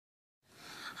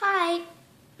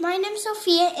I'm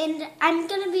Sophia, and I'm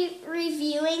going to be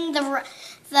reviewing the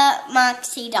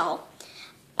Moxie doll.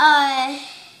 And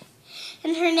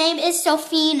her name is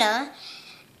Sophina.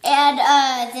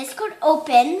 And this could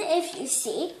open, if you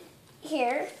see.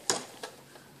 Here.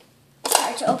 It's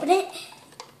hard to open it.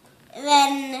 And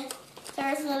then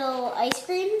there's little ice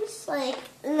creams,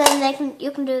 and then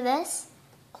you can do this,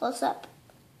 close up.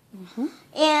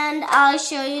 And I'll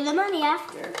show you the money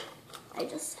after. I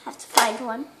just have to find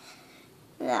one.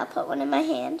 And I'll put one in my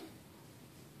hand.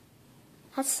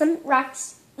 That's some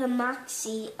the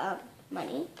Moxie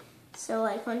money.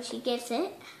 So when she gets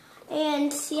it.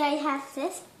 And see, I have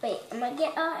this. Wait, I'm going to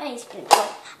get an ice cream cone.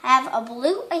 I have a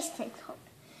blue ice cream cone.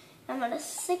 I'm going to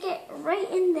stick it right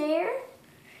in there.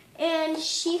 And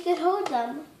she could hold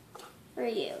them for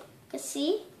you. Because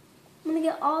see, I'm going to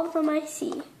get all of them I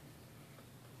see.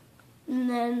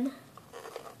 And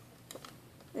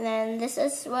then this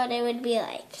is what it would be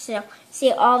like. So,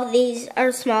 see, all of these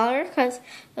are smaller because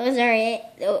those are it.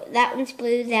 That one's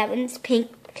blue, that one's pink,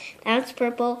 that one's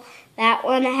purple. That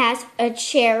one has a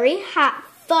cherry hot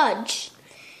fudge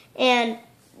and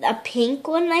a pink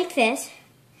one like this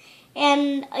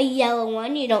and a yellow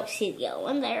one. You don't see the yellow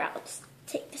one there. I'll just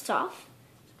take this off.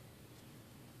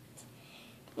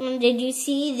 And did you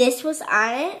see this was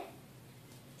on it?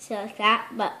 So like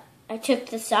that, but I took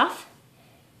this off.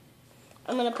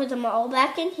 I'm going to put them all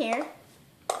back in here.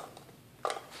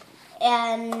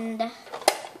 And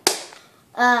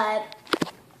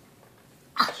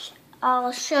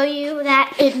I'll show you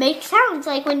that it makes sounds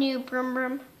like when you brum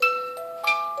brum.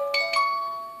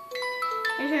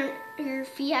 And her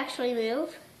feet actually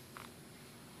move.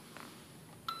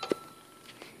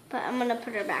 But I'm going to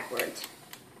put her backwards.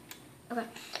 Okay.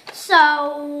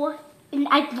 So, and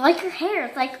I like her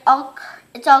hair.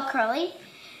 It's all curly.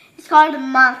 It's called a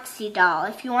Moxie doll.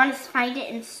 If you want to find it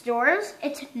in stores,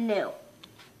 it's new.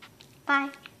 Bye.